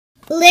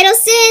Little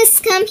sis,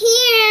 come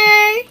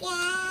here.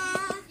 Yeah.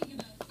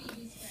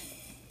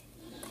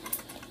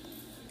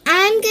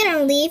 I'm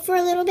gonna leave for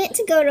a little bit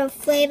to go to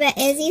Flava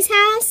Izzy's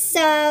house,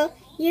 so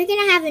you're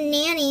gonna have a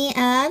nanny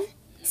of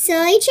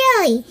Silly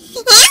Chili.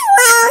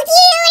 Hello,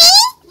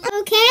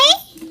 dearie. Okay?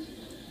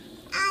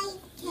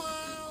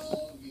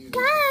 Okay.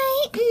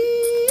 Bye.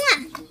 Mwah.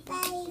 I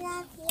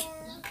love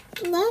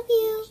you. Love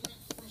you.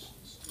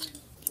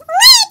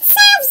 Let's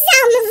have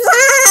some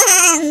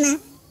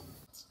fun.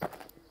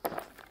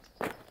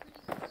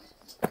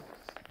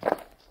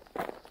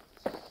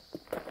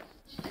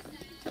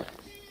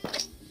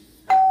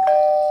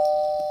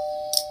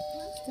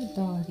 The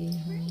doggy,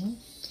 huh?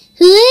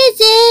 Who is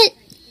it?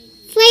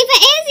 Flava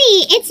Izzy,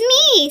 it's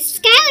me,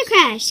 Skylar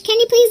Crush. Can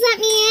you please let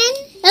me in?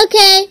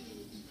 Okay.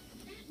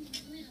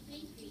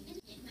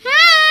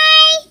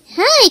 Hi.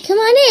 Hi, come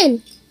on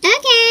in.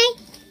 Okay.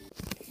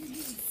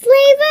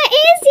 Flava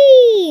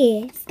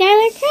Izzy,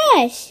 Skylar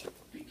Crush.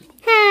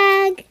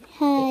 Hug.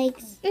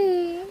 Hugs.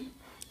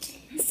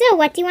 So,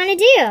 what do you want to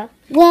do?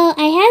 Well,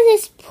 I have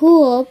this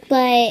pool,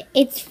 but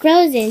it's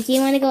frozen. Do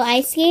you want to go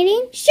ice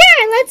skating?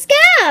 Sure, let's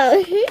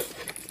go.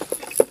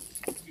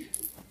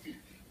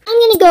 I'm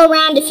going to go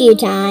around a few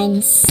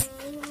times.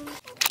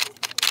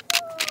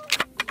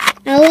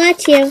 I'll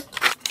watch you.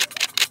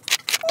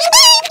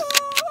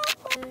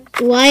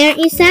 Why aren't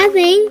you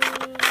stopping?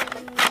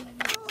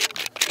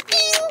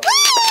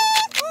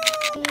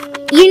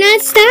 You're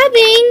not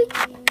stopping.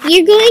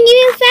 You're going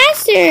even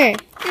faster.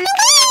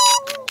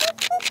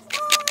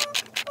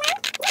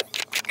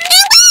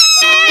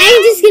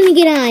 I'm just going to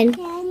get on.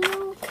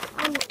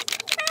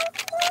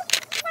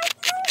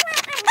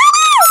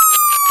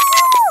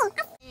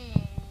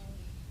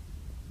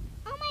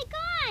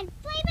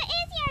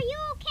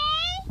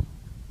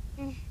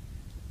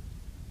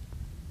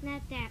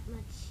 Not that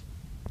much.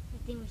 I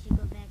think we should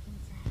go back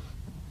inside.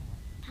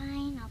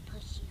 Fine, I'll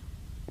push you.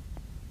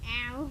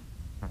 Ow.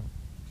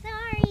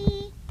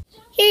 Sorry.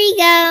 Here you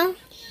go.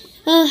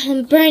 Oh,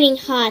 I'm burning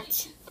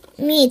hot.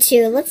 Me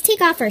too. Let's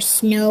take off our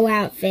snow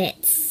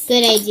outfits.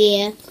 Good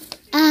idea.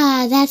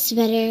 Ah, that's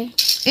better.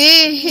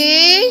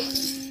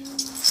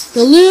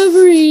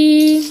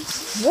 Delivery.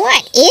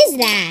 What is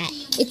that?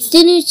 It's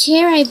the new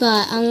chair I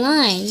bought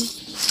online.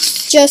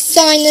 Just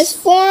sign this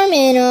form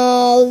and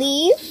I'll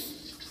leave.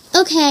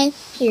 Okay.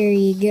 Here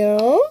you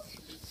go.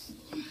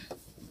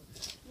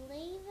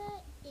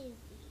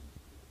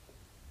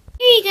 Here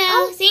you go.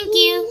 Oh, thank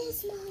you.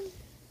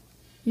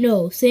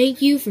 No,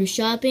 thank you for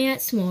shopping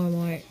at Small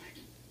Mart.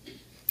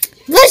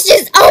 Let's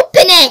just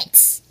open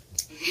it!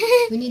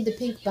 We need the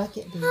pink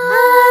bucket, baby.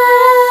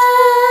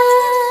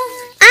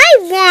 I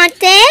want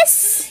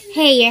this.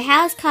 Hey, your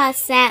house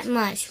costs that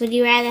much. Would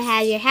you rather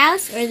have your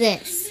house or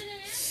this?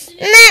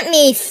 Let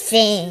me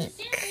think.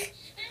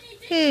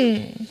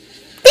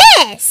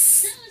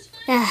 This.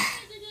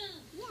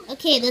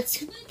 Okay, let's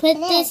put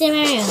this in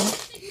my room.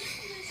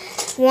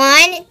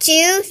 1,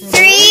 2,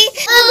 3.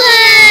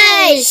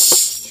 Push!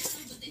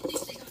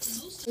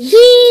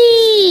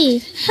 Hee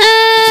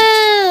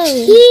ho!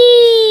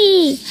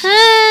 Hee ho!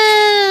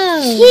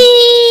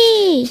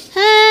 Hee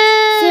ho!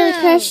 Silly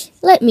Crush,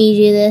 let me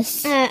do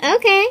this.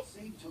 Okay.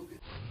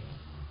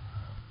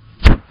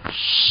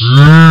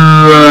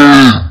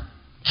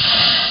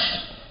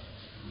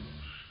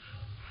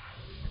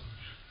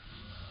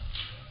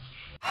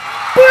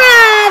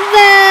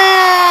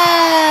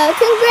 Bravo!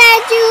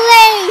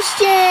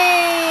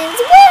 Congratulations!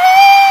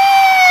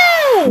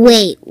 Woohoo!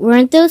 Wait,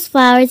 weren't those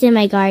flowers in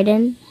my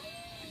garden?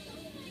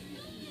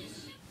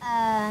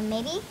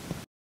 Maybe?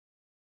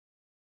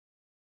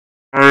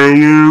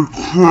 Hello,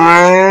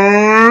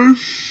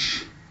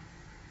 Crush?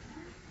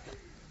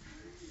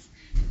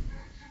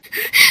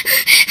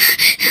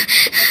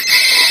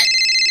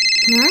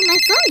 My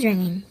phone's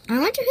ringing. I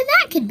wonder who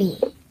that could be.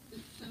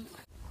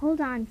 Hold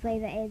on,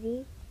 Flava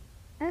Izzy.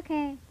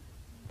 Okay.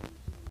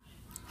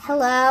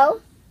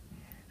 Hello?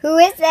 Who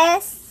is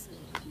this?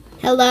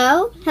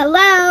 Hello?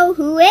 Hello?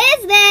 Who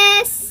is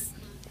this?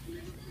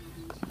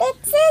 Big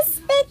sis,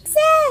 Big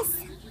sis.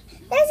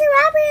 There's a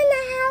robber in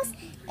the house,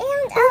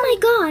 and Oh my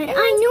god,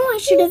 I knew I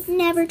should have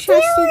never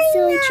trusted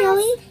Silly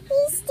Chili.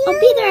 I'll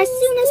be there as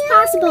soon as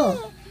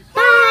possible.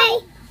 Bye!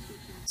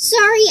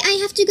 Sorry, I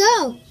have to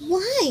go.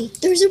 Why?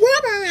 There's a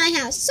robber in my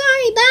house.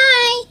 Sorry,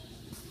 bye!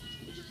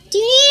 Do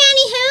you need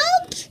any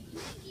help?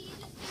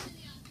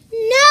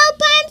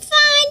 Nope, I'm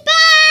fine.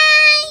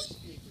 Bye!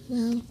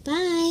 Well,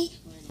 bye.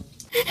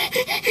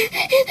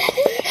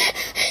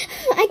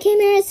 I came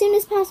here as soon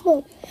as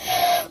possible.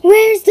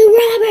 Where's the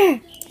robber?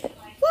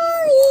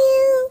 for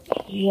you.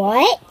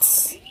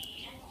 What?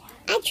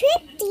 I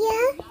tricked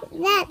you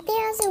that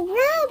there's a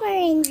robber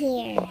in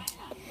here.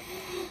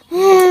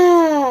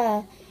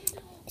 Ah,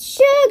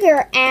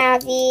 Sugar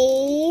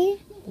Abby.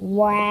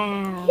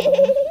 Wow.